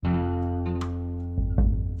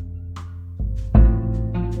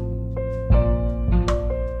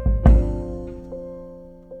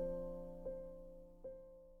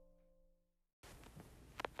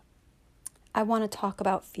I want to talk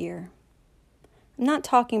about fear. I'm not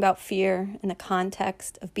talking about fear in the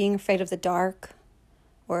context of being afraid of the dark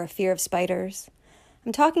or a fear of spiders.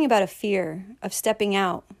 I'm talking about a fear of stepping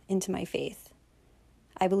out into my faith.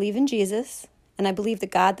 I believe in Jesus, and I believe the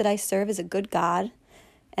God that I serve is a good God,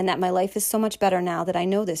 and that my life is so much better now that I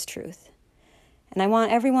know this truth. And I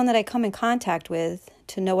want everyone that I come in contact with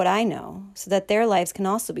to know what I know, so that their lives can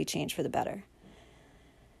also be changed for the better.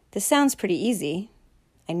 This sounds pretty easy.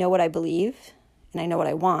 I know what I believe, and I know what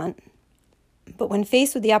I want. But when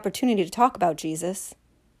faced with the opportunity to talk about Jesus,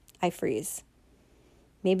 I freeze.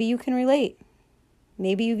 Maybe you can relate.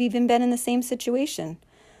 Maybe you've even been in the same situation.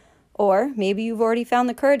 Or maybe you've already found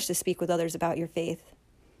the courage to speak with others about your faith.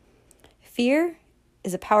 Fear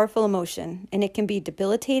is a powerful emotion, and it can be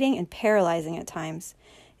debilitating and paralyzing at times.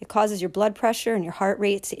 It causes your blood pressure and your heart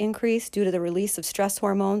rate to increase due to the release of stress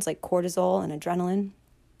hormones like cortisol and adrenaline.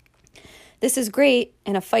 This is great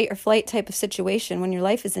in a fight or flight type of situation when your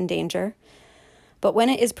life is in danger. But when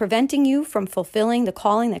it is preventing you from fulfilling the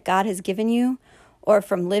calling that God has given you, or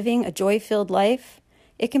from living a joy-filled life,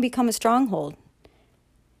 it can become a stronghold.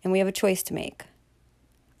 And we have a choice to make.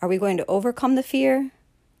 Are we going to overcome the fear,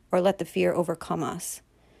 or let the fear overcome us?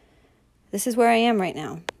 This is where I am right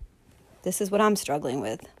now. This is what I'm struggling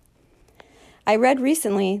with. I read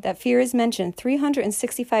recently that fear is mentioned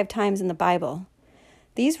 365 times in the Bible.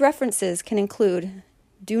 These references can include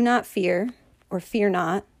do not fear, or fear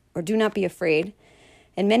not, or do not be afraid,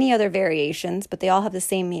 and many other variations, but they all have the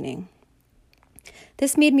same meaning.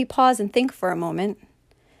 This made me pause and think for a moment,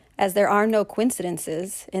 as there are no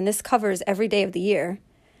coincidences, and this covers every day of the year.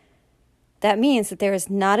 That means that there is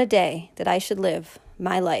not a day that I should live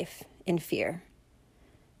my life in fear.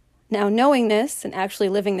 Now, knowing this and actually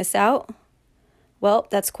living this out, well,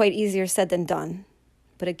 that's quite easier said than done,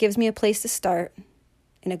 but it gives me a place to start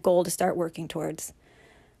and a goal to start working towards.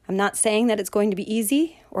 I'm not saying that it's going to be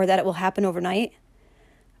easy or that it will happen overnight,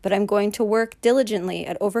 but I'm going to work diligently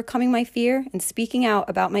at overcoming my fear and speaking out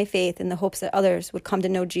about my faith in the hopes that others would come to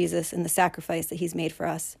know Jesus and the sacrifice that he's made for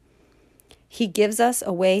us. He gives us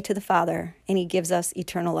a way to the Father, and he gives us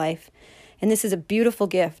eternal life. And this is a beautiful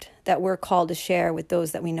gift that we're called to share with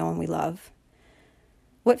those that we know and we love.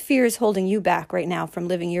 What fear is holding you back right now from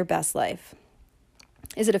living your best life?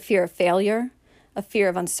 Is it a fear of failure? A fear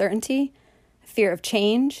of uncertainty, a fear of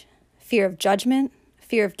change, a fear of judgment, a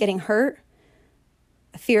fear of getting hurt,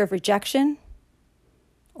 a fear of rejection,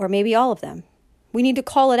 or maybe all of them. We need to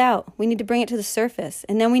call it out. We need to bring it to the surface,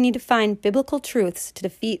 and then we need to find biblical truths to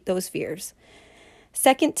defeat those fears.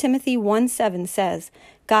 2 Timothy 1:7 says,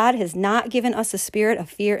 God has not given us a spirit of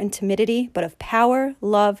fear and timidity, but of power,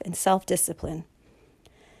 love, and self-discipline.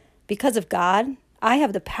 Because of God, I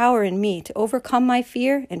have the power in me to overcome my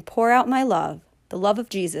fear and pour out my love, the love of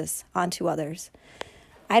Jesus, onto others.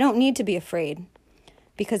 I don't need to be afraid.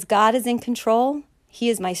 Because God is in control, he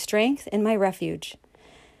is my strength and my refuge.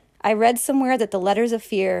 I read somewhere that the letters of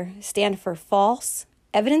fear stand for false,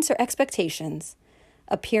 evidence or expectations,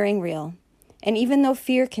 appearing real. And even though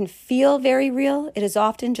fear can feel very real, it is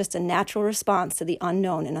often just a natural response to the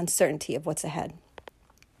unknown and uncertainty of what's ahead.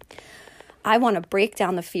 I want to break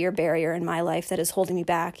down the fear barrier in my life that is holding me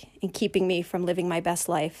back and keeping me from living my best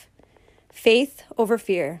life. Faith over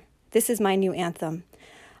fear. This is my new anthem.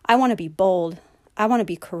 I want to be bold. I want to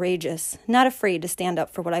be courageous, not afraid to stand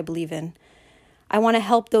up for what I believe in. I want to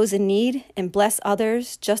help those in need and bless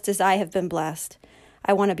others just as I have been blessed.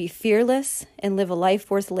 I want to be fearless and live a life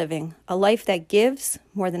worth living, a life that gives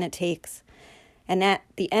more than it takes. And at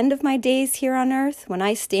the end of my days here on earth, when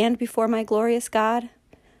I stand before my glorious God,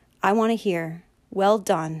 I want to hear, well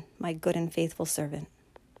done, my good and faithful servant.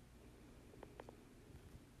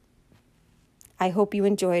 I hope you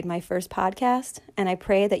enjoyed my first podcast, and I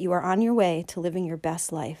pray that you are on your way to living your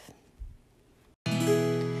best life.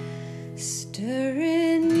 Stir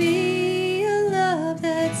in me a love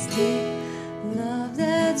that's deep, love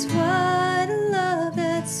that's wide, a love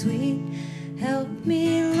that's sweet. Help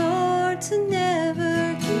me, Lord, to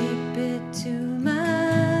never keep it to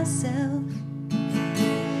myself.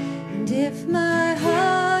 And if my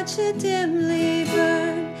heart should dimly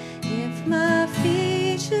burn, if my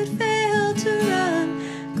feet should fail to run,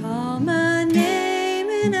 call my name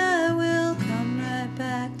and I will come right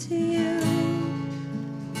back to you.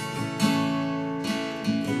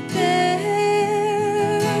 There's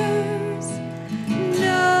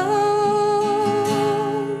no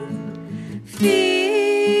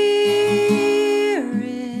fear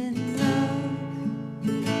in love.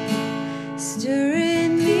 Stir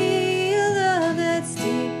in me a love that's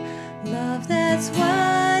deep, love that's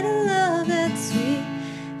wide, a love that's sweet.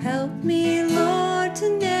 Help me, Lord, to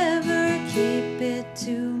never keep it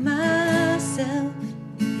to myself.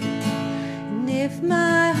 If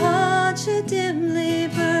my heart should dimly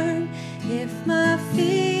burn, if my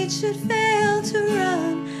feet should fail to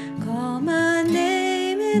run, call my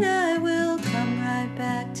name and I will come right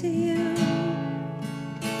back to you.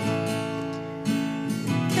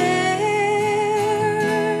 There's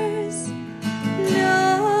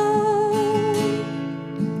no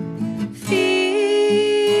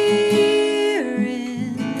fear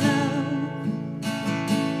in love.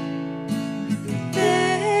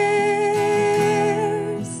 There's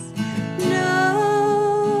no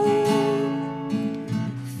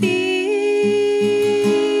fear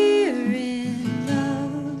in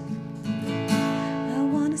love. I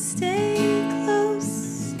want to stay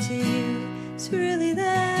close to you. It's really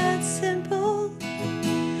that simple.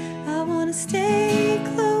 I want to stay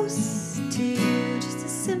close to you, just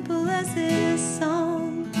as simple as this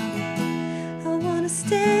song. I want to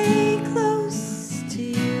stay close to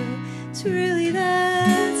you. It's really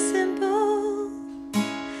that simple.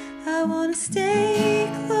 I want to stay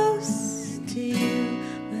close to you.